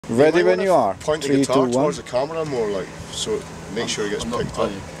Ready when you are. Point the 3, guitar 2, 1. towards the camera more, like, so make sure it gets picked up.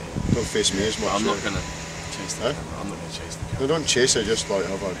 Don't face me as much. I'm not going to chase the camera. I'm not going to chase the camera. No, don't chase it, just like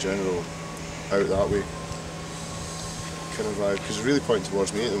have a general out that way kind of vibe, because it's really pointing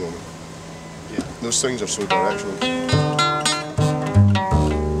towards me at the moment. Yeah. Those things are so directional.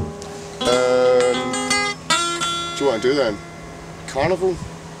 Do you want to do then? Carnival?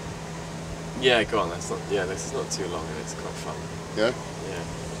 Yeah, go on. That's not. Yeah, this is not too long and it's quite fun. Yeah? Yeah.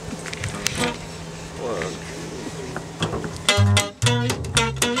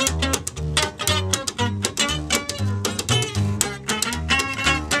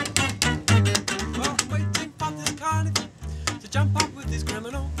 Jump up with this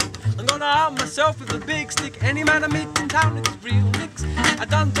criminal. I'm gonna arm myself with a big stick. Any man I meet in town is real nicks. I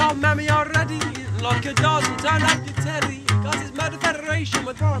done told mammy already. Lock your doors and turn up your telly. Cause it's murder federation.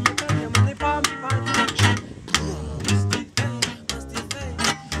 We're throwing me down when they palm me by the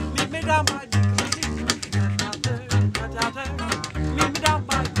meet me down by the meet me down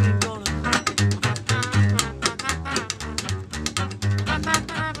by the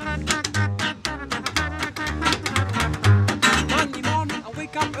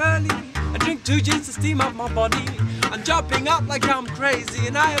up early, I drink 2 gins to steam up my body. I'm jumping up like I'm crazy,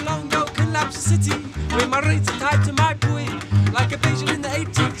 and I alone go collapse the city. With my rates are tied to my buoy, like a patient in the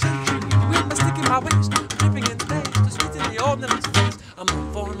 18th century. With my stick in my waist, dripping in space, to spit in the ordinance face. I'm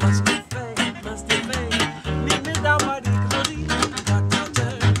on for must be fame, must be fame. Meet me down by the cozy,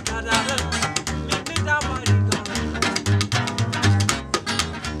 da-da-da-da-da-da. Meet me down by the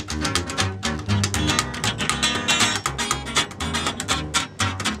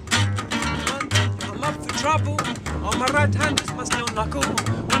trouble. On my right hand is my steel knuckle,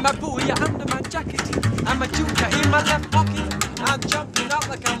 with my booyah under my jacket, and my juka in my left pocket. I'm jumping up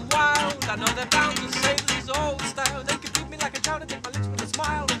like I'm wild. I know they're bound to say this old style. They could treat me like a child and take my lips with a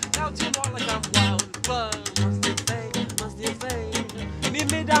smile. Now to more like I'm wild. Well, must it fade, must it fade.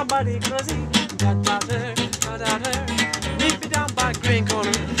 Meet me down by the cozy, da-da-da, da-da-da. Meet me down by Green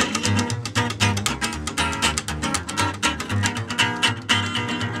Corner.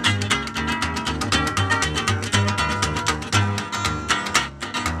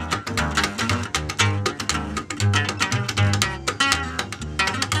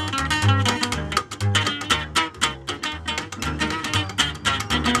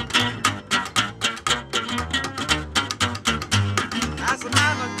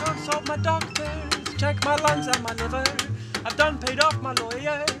 My doctors check my lungs and my liver. I've done paid off my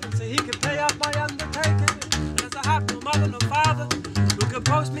lawyer so he could pay off my undertaker. And as I have no mother, no father who could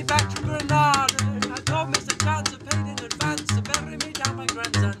post me back to Granada, I told Mr. Chance I paid in advance to bury me down my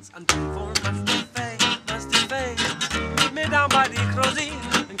grandsons. And for must be fame, must be fame. Meet me down by the Crozy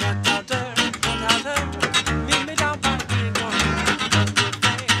and get out there, get out there. Meet me down by the Crozy. Must be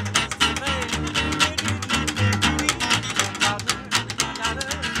fame, must be fame. Get out there, get out there.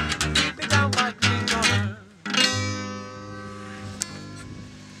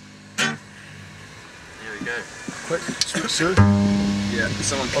 Quick, sweet Sue. Yeah,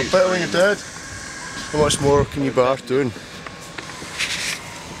 someone keeps better when you're dead. How much more can you be arsed doing?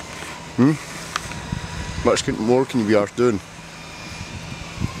 Much more can you be arsed doing?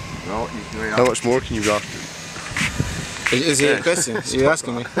 No, How much more can you be arsed doing? Is it a question? You're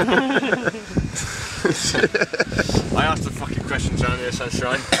asking me? I asked a fucking question, Johnny,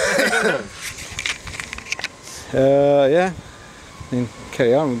 sunshine. Yeah. Then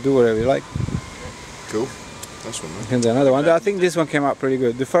carry on, do whatever you like. Cool. Nice one, man. You can do another one. I think this one came out pretty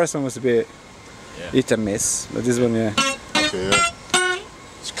good. The first one was a bit hit and miss, but this one, yeah. Okay, yeah.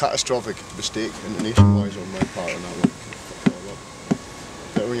 It's a catastrophic mistake, intonation-wise, on my part on that one.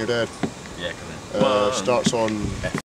 Better when you're dead. Yeah, come in. Starts on